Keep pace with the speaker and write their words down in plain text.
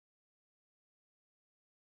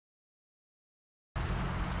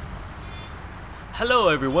Hello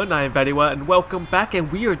everyone, I am Vatiwah and welcome back,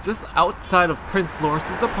 and we are just outside of Prince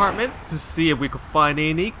Lawrence's apartment to see if we could find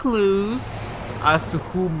any clues as to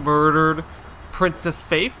who murdered Princess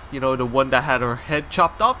Faith, you know, the one that had her head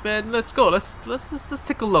chopped off. And let's go, let's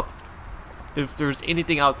take a look if there's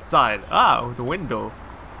anything outside. Ah, the window.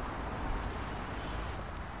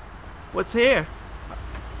 What's here?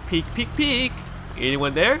 Peek, peek, peek.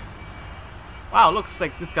 Anyone there? Wow, looks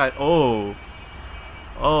like this guy. Oh,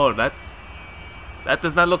 that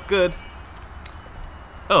does not look good.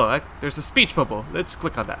 Oh, there's a speech bubble. Let's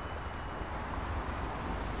click on that.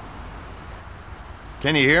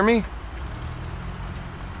 Can you hear me?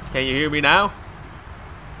 Can you hear me now?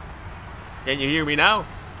 Can you hear me now?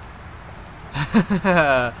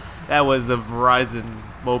 That was a Verizon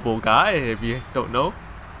mobile guy, if you don't know.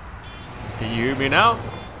 Can you hear me now?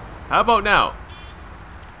 How about now?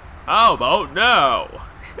 How about now?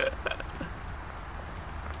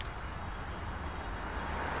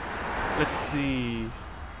 Let's see.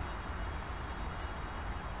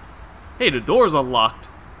 Hey, the door's unlocked.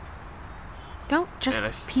 Don't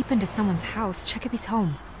just peep into someone's house. Check if he's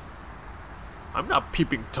home. I'm not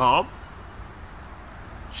peeping Tom.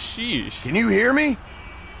 Sheesh. Can you hear me?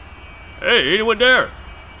 Hey, anyone there?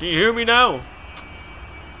 Can you hear me now?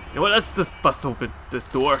 You know what? Let's just bust open this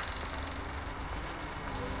door.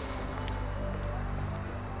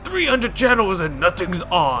 300 channels and nothing's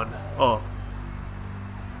on. Oh.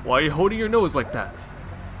 Why are you holding your nose like that?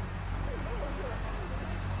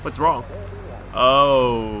 What's wrong?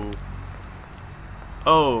 Oh.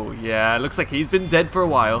 Oh, yeah. Looks like he's been dead for a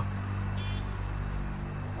while.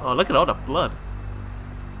 Oh, look at all the blood.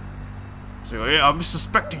 So, yeah, I'm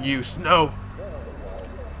suspecting you, Snow.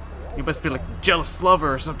 You must be like a jealous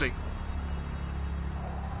lover or something.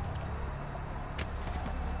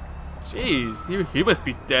 Jeez, he must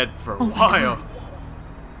be dead for a while. God.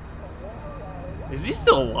 Is he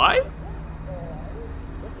still alive?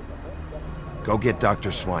 Go get Dr.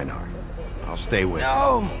 Swinehart. I'll stay with you.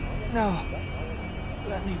 No.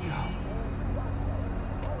 Let me go.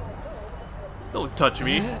 Don't touch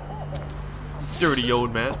me. Dirty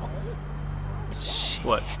old man.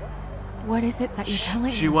 What? What is it that you're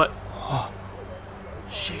telling us? She what?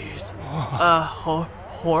 She's whore?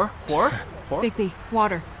 Bigsby,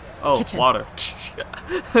 water. Oh, Kitchen. Water.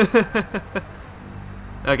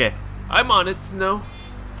 Okay, I'm on it, Snow.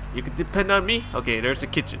 You can depend on me. Okay, there's a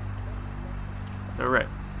kitchen. Alright.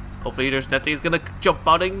 Hopefully there's nothing's gonna jump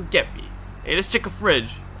out and get me. Hey, let's check a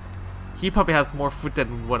fridge. He probably has more food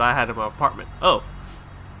than what I had in my apartment. Oh.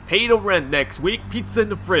 Pay the rent next week. Pizza in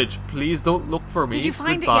the fridge. Please don't look for me. Did you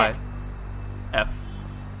find Goodbye. it F.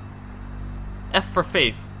 yet? F for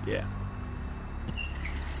Faith. Yeah.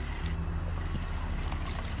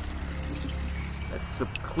 That's some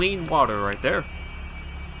clean water right there.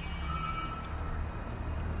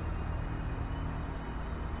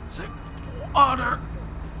 Say, water.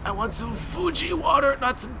 I want some Fuji water,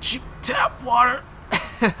 not some cheap tap water.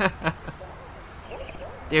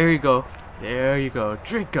 There you go. There you go.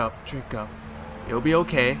 Drink up, drink up. You'll be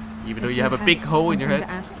okay, even though you have a big hole in your head. To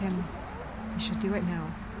ask him, we should do it now.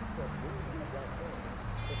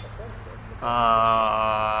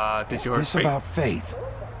 Is this about Faith?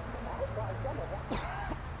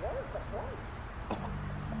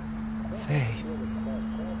 Faith.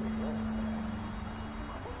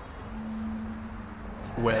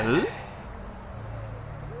 Well?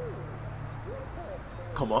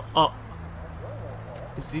 Come on.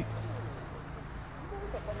 Is he?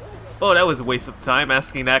 Oh, that was a waste of time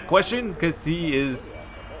asking that question, because he is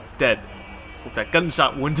dead. With that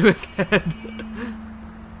gunshot wound to his head.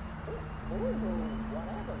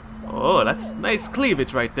 Oh, that's nice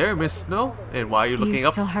cleavage right there, Miss Snow. And why are you looking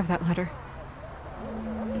up? Do you still have that letter?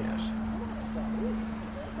 Yes.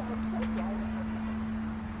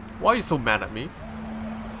 Why are you so mad at me?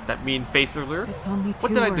 That mean face earlier? It's only 2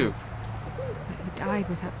 What did I do? words. But you died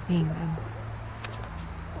without seeing them.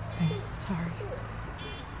 I'm sorry.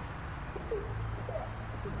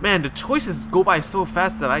 Man, the choices go by so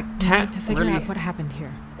fast that I We can't need to figure really out what happened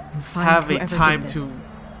here and find have a whoever time did to this.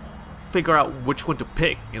 figure out which one to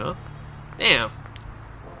pick, you know? Damn.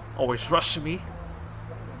 Always rushing me.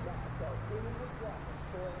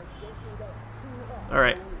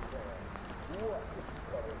 Alright.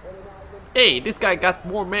 Hey, this guy got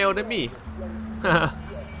more mail than me.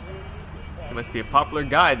 He must be a popular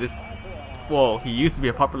guy. Whoa, he used to be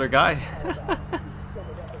a popular guy.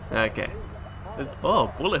 Okay.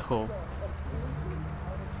 Oh, bullet hole.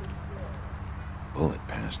 Bullet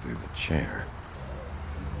passed through the chair.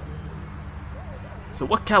 So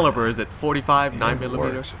what caliber is it? 45, 9mm?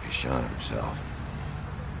 Works if he shot himself.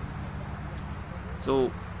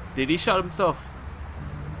 So, did he shot himself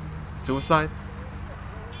Suicide?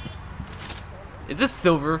 Is this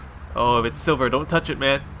silver? Oh, if it's silver, don't touch it,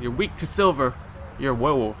 man. You're weak to silver. You're a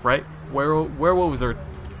werewolf, right? Werewolves are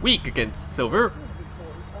weak against silver.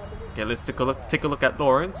 Okay, let's take a look at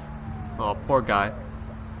Lawrence. Oh, poor guy.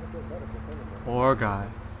 Poor guy.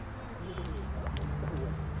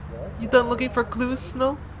 You done looking for clues,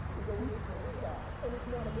 Snow?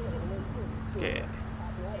 Okay.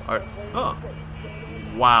 Alright. Oh.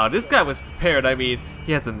 Wow, this guy was prepared. I mean,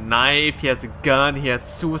 he has a knife, he has a gun, he has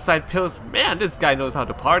suicide pills. Man, this guy knows how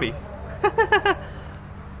to party.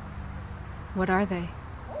 What are they?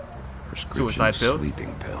 Prescription Suicide pills?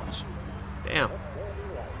 sleeping pills. Damn.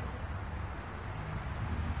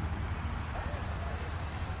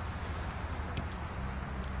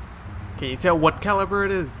 Can you tell what caliber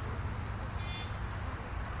it is?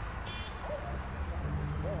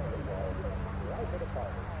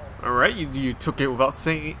 Alright, you took it without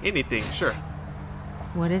saying anything, sure.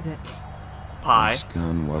 What is it? Pie. This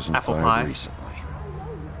gun wasn't Apple fired pie. recently.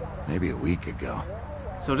 Maybe a week ago.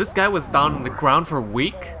 So this guy was down on the ground for a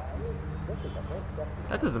week?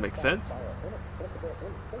 That doesn't make sense.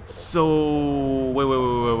 So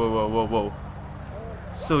whoa.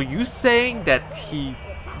 So you saying that he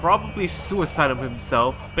probably suicided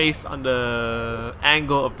himself based on the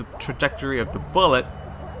angle of the trajectory of the bullet,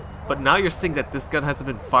 but now you're saying that this gun hasn't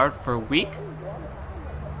been fired for a week?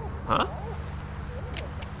 Huh?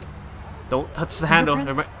 Don't touch the handle.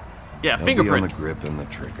 Fingerprints? Yeah, They'll be on fingerprints. the grip and the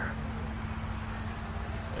trigger.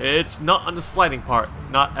 It's not on the sliding part,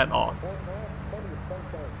 not at all.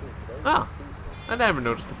 Ah, I never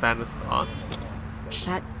noticed the fan was on.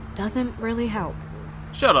 That doesn't really help.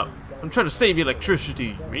 Shut up. I'm trying to save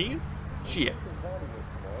electricity, you mean? Shit.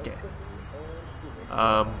 Okay.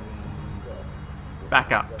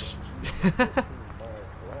 Back out.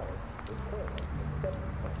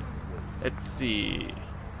 Let's see.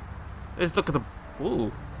 Let's look at the...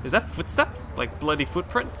 Ooh. Is that footsteps? Like bloody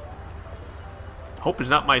footprints? Hope it's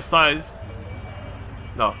not my size.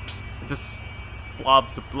 No. Just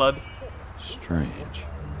blobs of blood. Strange.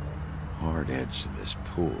 Hard edge to this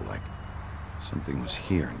pool, like something was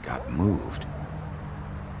here and got moved.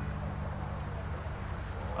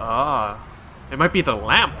 Ah. It might be the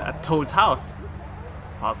lamp at Toad's house.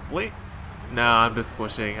 Possibly. No, I'm just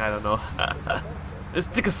pushing. I don't know. Let's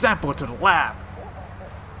take a sample to the lab.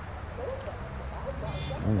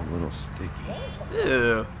 Still a little sticky.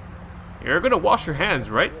 Ew. You're gonna wash your hands,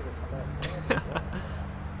 right?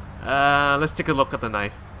 Let's take a look at the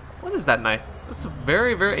knife. What is that knife? That's a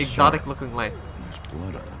very, very exotic looking knife. There's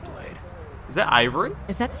blood on the blade. Is that ivory?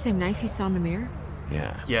 Is that the same knife you saw in the mirror?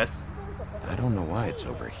 Yeah. Yes. I don't know why it's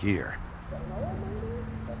over here.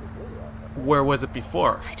 Where was it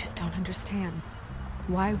before? I just don't understand.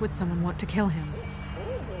 Why would someone want to kill him?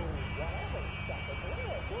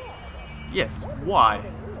 Yes, why?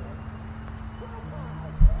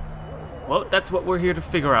 Well, that's what we're here to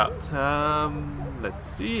figure out. Let's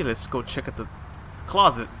see. Let's go check at the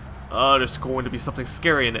closet. Oh, there's going to be something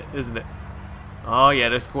scary in it, isn't it? Oh yeah,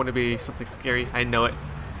 there's going to be something scary. I know it.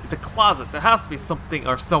 It's a closet. There has to be something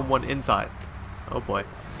or someone inside. Oh boy.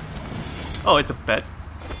 Oh, it's a bed.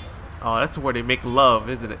 Oh, that's where they make love,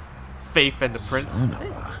 isn't it? Faith and the Prince. Son of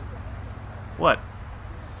a... What?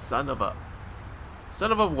 Son of a...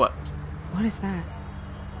 Son of a what? What is that?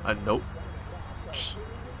 A note?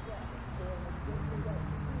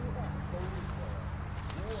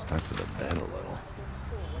 Stuck to the bed a little.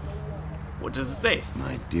 What does it say?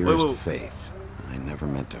 My dearest whoa. Faith, I never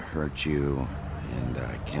meant to hurt you, and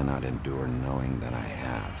I cannot endure knowing that I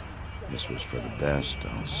have. This was for the best.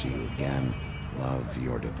 I'll see you again. Love,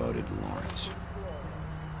 your devoted Lawrence.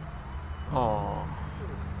 Oh.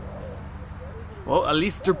 Well, at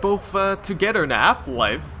least they're both together in the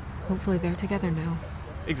afterlife. Hopefully they're together now.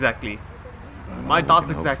 Exactly. About My all we thoughts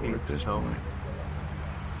can hope exactly, for at this so. point.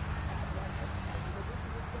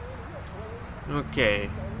 Okay.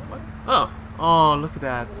 What? Oh. Oh, look at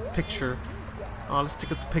that picture. Oh, let's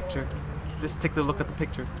take a picture. Let's take a look at the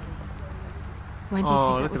picture. When do you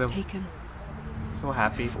Oh, think look that at was him. taken? So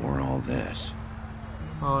happy. For all this.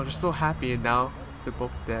 Oh, they're so happy, and now they're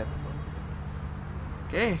both dead.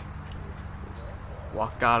 Okay. Let's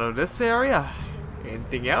walk out of this area.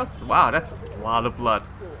 Anything else? Wow, that's a lot of blood.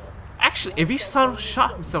 Actually, if he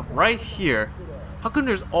shot himself right here, how come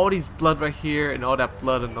there's all these blood right here and all that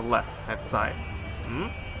blood on the left hand side? Hmm?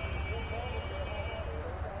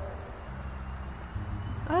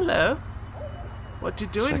 Hello? What you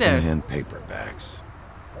doing there? Second-hand paperbacks.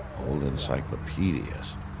 Old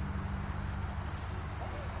encyclopedias.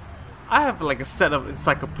 I have like a set of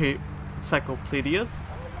encyclopedias.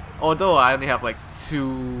 Although I only have like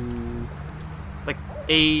two, like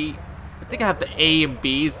think I have the A and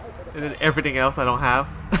B's, and then everything else I don't have.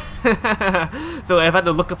 So if I had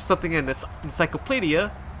to look up something in this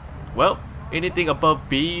encyclopedia, well, anything above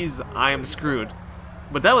B's, I am screwed.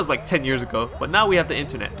 But that was like 10 years ago. But now we have the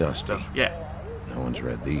internet. Dusty. So, yeah. No one's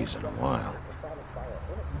read these in a while.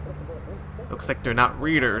 Looks like they're not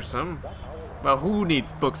readers, huh? Well, who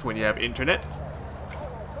needs books when you have internet?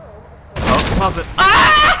 Oh, pause it.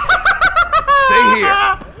 Ah! Stay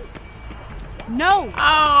here! No!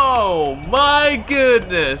 Oh my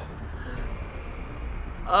goodness!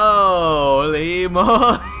 Holy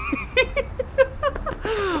moly!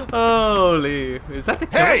 Holy! Is that the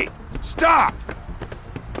killer? Hey! Stop!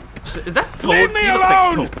 Is that Toad? Leave me He looks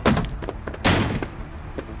alone!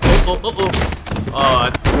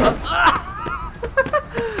 like Toad.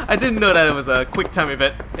 I didn't know that it was a quick time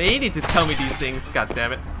event. You need to tell me these things, god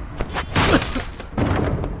damn it.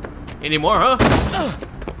 Any more, huh?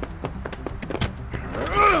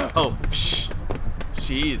 Oh, psh.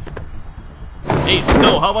 Jeez. Hey,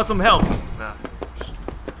 Snow, how about some help? Nah.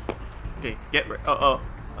 Okay, get ready.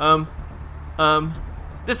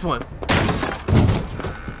 This one.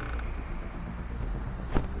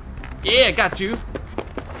 Yeah, got you.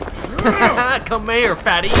 Come here,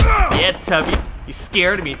 fatty. Yeah, Tubby. You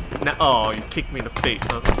scared me. No, oh, you kicked me in the face,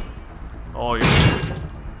 huh? Oh, you're.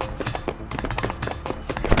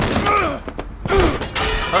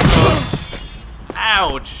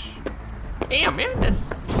 Ouch. Damn, man,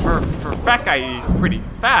 this for a fat guy, he's pretty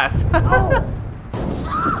fast.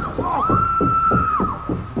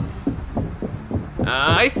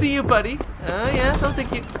 I see you, buddy. Yeah, don't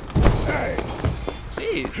think you.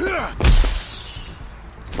 Jeez.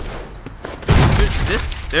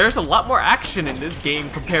 There's a lot more action in this game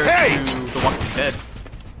compared to The Walking Dead.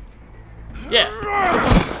 Yeah.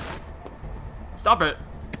 Stop it.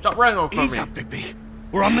 Stop running over from Ease me. up, Bigby.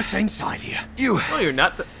 We're on the same side here. You No, you're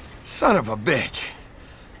not. son of a bitch.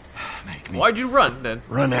 Make me Why'd you run then?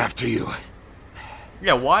 run after you.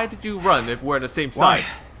 Yeah, why did you run if we're on the same side?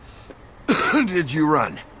 Why did you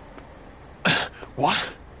run? What?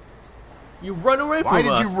 You run away from Why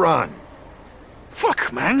us. did you run?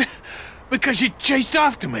 Fuck, man. Because you chased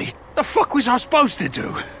after me. The fuck was I supposed to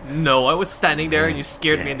do? No, I was standing there and you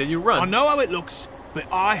scared me and then you I run. know how it looks, but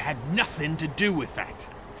I had nothing to do with that.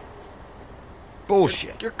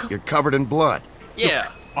 Bullshit. You're You're covered in blood. Yeah.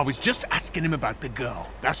 I was just asking him about the girl.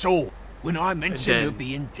 That's all. When I mentioned then- her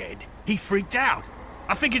being dead, he freaked out.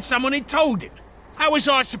 I figured someone had told him. How was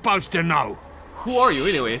I supposed to know? Who are you,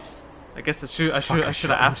 anyways? I guess I should have Fucker asked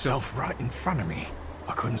shot him. himself right in front of me.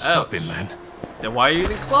 I couldn't stop him, man. Then why are you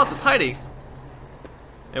in the closet hiding?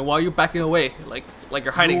 And why are you backing away, like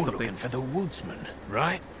you're hiding You're something? looking for the woodsman,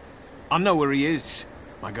 right? I know where he is.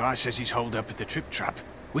 My guy says he's holed up at the Trip Trap.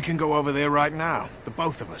 We can go over there right now, the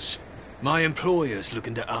both of us. My employer's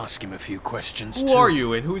looking to ask him a few questions Who too. are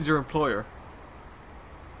you and who's your employer?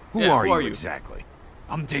 Who Yeah, are who you are you? exactly?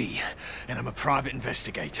 I'm D, and I'm a private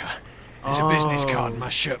investigator. There's a business card in my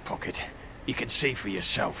shirt pocket. You can see for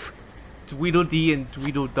yourself. Tweedledee and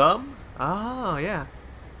Tweedledum? Ah, yeah.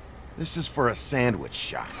 This is for a sandwich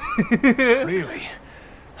shop. Really?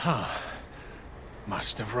 Huh.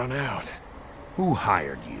 Must have run out. Who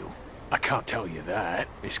hired you? I can't tell you that.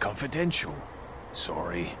 It's confidential.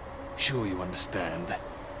 Sorry. Sure you understand.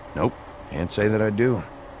 Nope. Can't say that I do.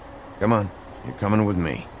 Come on. You're coming with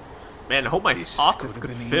me. Man, I hope my This office could could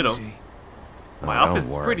have fit been him. easy. My Oh, office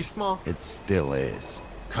don't is worry. pretty small. It still is.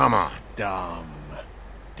 Come on. Dumb.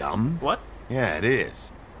 Dumb? What? Yeah, it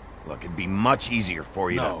is. Look, it'd be much easier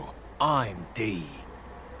for you No, I'm D.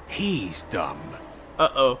 He's dumb.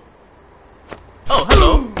 Uh-oh. Oh,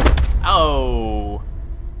 hello. Oh.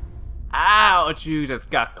 Ouch, you just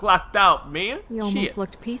got clocked out, man. You almost Shit.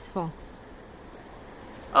 looked peaceful.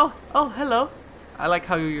 Oh, hello. I like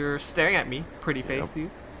how you're staring at me, pretty face you.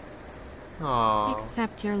 Aww.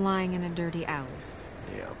 Except you're lying in a dirty alley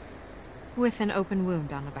to. Yep. with an open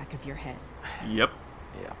wound on the back of your head. Yep.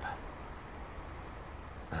 Yep.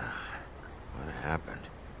 What happened?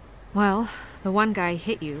 Well, the one guy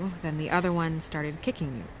hit you, then the other one started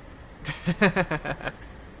kicking you.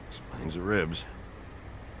 Explains the ribs.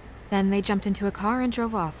 Then they jumped into a car and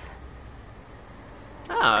drove off.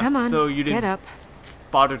 Ah, Come on, so you get didn't up.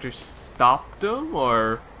 bother to stop them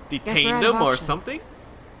or detain we're out of them or options. something?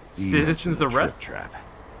 You mentioned Citizens the Trip arrest? Trap.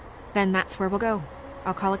 Then that's where we'll go.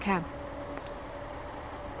 I'll call a cab.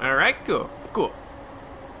 Alright, cool. Cool.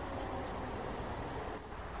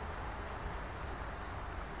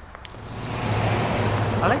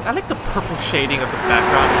 I like the purple shading of the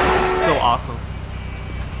background. This is so awesome.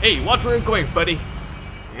 Hey, watch where you're going, buddy.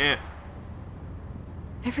 Yeah.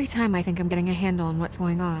 Every time I think I'm getting a handle on what's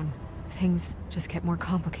going on, things just get more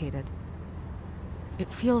complicated.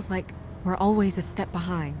 It feels like we're always a step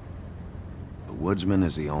behind. The woodsman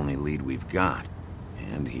is the only lead we've got,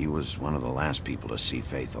 and he was one of the last people to see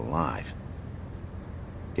Faith alive.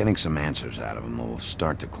 Getting some answers out of him will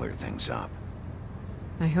start to clear things up.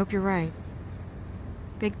 I hope you're right.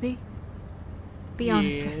 Bigsby? Be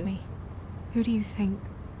honest with me. Who do you think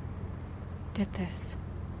did this?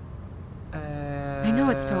 I know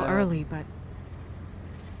it's still early, but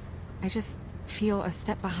I just feel a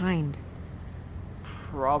step behind.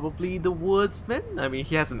 Probably the woodsman. I mean,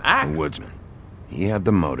 he has an axe. The woodsman. He had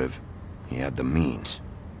the motive. He had the means.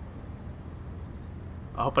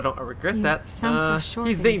 I hope I don't regret You that. sound so sure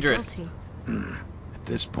He's that he's dangerous. guilty. At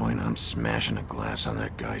this point, I'm smashing a glass on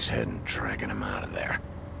that guy's head and dragging him out of there.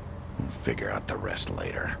 We'll figure out the rest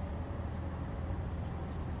later.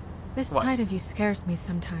 This What? side of you scares me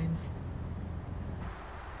sometimes.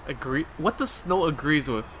 Agree? What does Snow agrees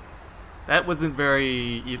with? That wasn't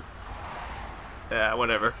very... Yeah,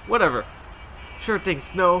 whatever. Whatever. Sure thing,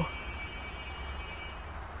 Snow.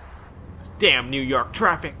 Damn New York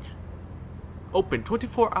traffic. Open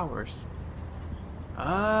 24 hours.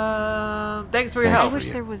 Thanks for your Thanks help. I wish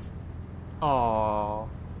there was... Aww.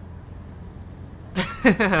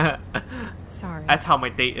 Sorry. That's how my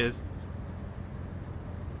date is.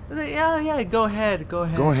 Yeah, go ahead. Go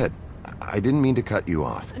ahead. I didn't mean to cut you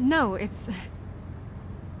off. No, it's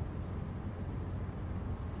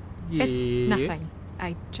nothing.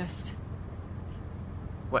 I just...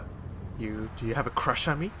 What? Do you have a crush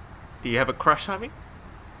on me? Do you have a crush on me?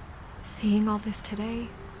 Seeing all this today,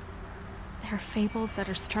 there are fables that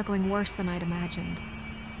are struggling worse than I'd imagined.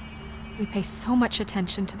 We pay so much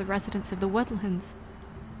attention to the residents of the woodlands.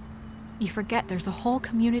 You forget there's a whole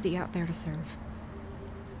community out there to serve.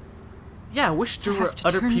 Yeah, I wish there To were have to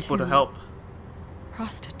other turn people to to- help.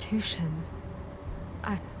 Prostitution.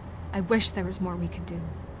 I wish there was more we could do.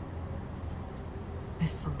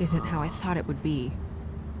 This isn't how I thought it would be.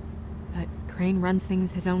 But Crane runs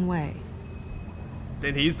things his own way.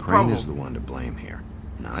 Then he's the Crane problem. is the one to blame here,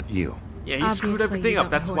 not you. Yeah, he screwed Obviously, everything you up.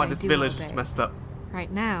 don't That's know why what I this do village all is day. messed up. Right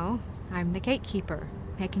now, I'm the gatekeeper,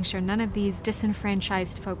 making sure none of these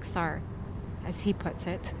disenfranchised folks are, as he puts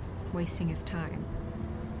it, wasting his time.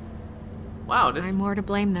 Wow, this I'm more to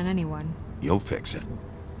blame than anyone. You'll fix it.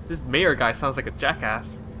 this mayor guy sounds like a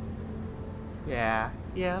jackass. Yeah,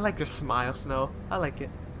 I like your smile, Snow. I like it.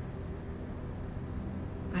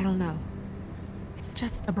 I don't know. It's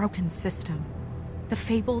just a broken system. The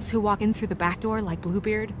fables who walk in through the back door like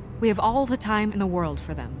Bluebeard, we have all the time in the world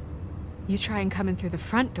for them. You try and come in through the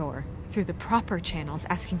front door, through the proper channels,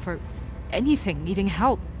 asking for anything, needing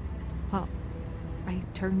help. Well, I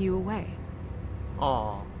turn you away.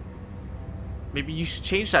 Aw. Maybe you should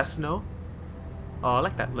change that, Snow. Oh, I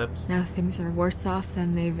like that lips. Now things are worse off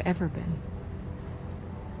than they've ever been.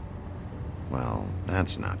 Well,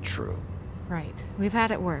 that's not true. Right. We've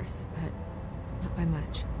had it worse, but not by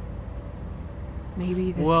much.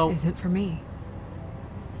 Maybe this Well- isn't for me.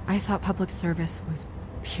 I thought public service was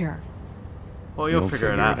pure. Well, you'll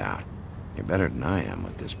figure it out. You're better than I am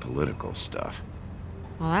with this political stuff.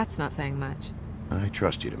 Well, that's not saying much. I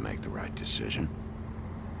trust you to make the right decision.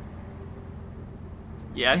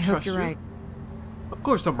 Yeah, I hope trust you're you. right. Of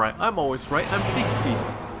course I'm right. I'm always right. I'm Bigsby.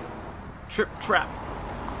 Trip trap.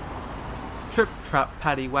 Trip trap,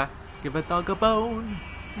 patty whack. Give a dog a bone.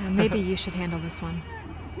 Maybe you should handle this one.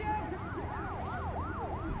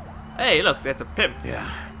 Hey, look, that's a pimp. Yeah,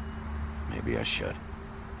 maybe I should.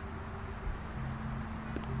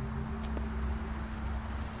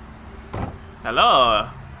 Hello.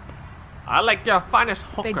 I like your finest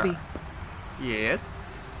hooker. Bigsby. Yes.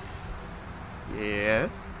 Yes.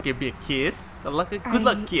 Give me a kiss. I like a good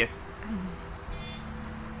luck kiss.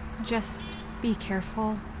 Just be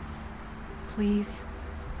careful. Please.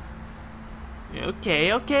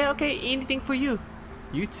 Okay. Anything for you.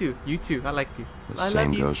 You too. I like you. The I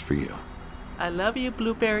same love you. goes for you. I love you,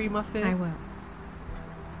 blueberry muffin. I will.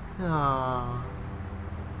 Aww.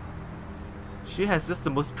 She has just the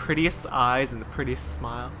most prettiest eyes and the prettiest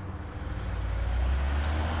smile.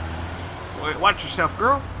 Wait, watch yourself,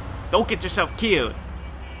 girl. Don't get yourself killed.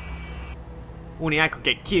 Only I could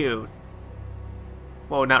get killed.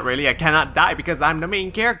 Well, not really. I cannot die because I'm the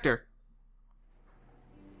main character.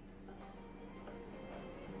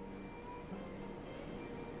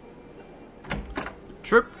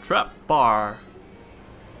 Trip Trap Bar.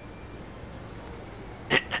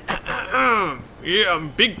 Yeah,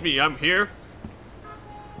 I'm Bigsby. I'm here.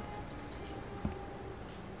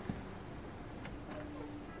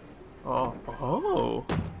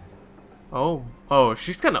 Oh,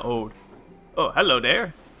 she's kind of old. Oh, hello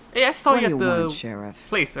there. Hey, I saw What you do at you the want, Sheriff?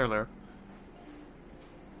 place earlier.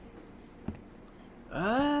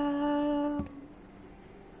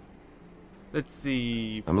 Let's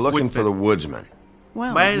see. I'm looking for the woodsman.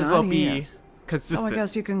 Well, Might he's as well not be here. So consistent. I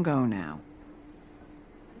guess you can go now.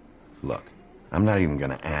 Look, I'm not even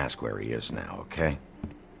gonna ask where he is now, okay?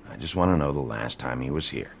 I just want to know the last time he was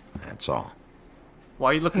here. That's all.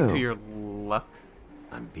 Why are you looking to Who? your left?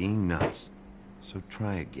 I'm being nice, so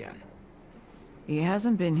try again. He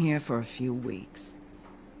hasn't been here for a few weeks.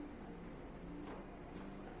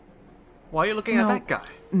 Why are you looking at No, that guy?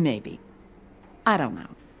 Maybe. I don't know.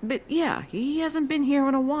 But yeah, he hasn't been here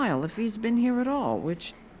in a while, if he's been here at all,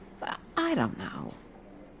 which... I don't know.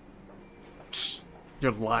 Psst,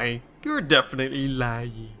 you're lying. You're definitely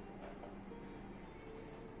lying.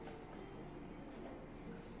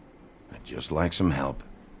 I'd just like some help,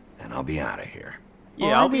 and I'll be out of here. Yeah,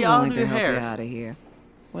 Well, I'll I'd be willing out of to your help hair. you out of here.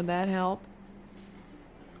 Would that help?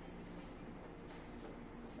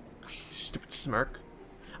 Stupid smirk.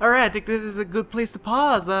 Alright, I think this is a good place to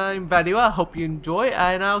pause. I'm Vatiwah. I hope you enjoy,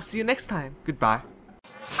 and I'll see you next time. Goodbye.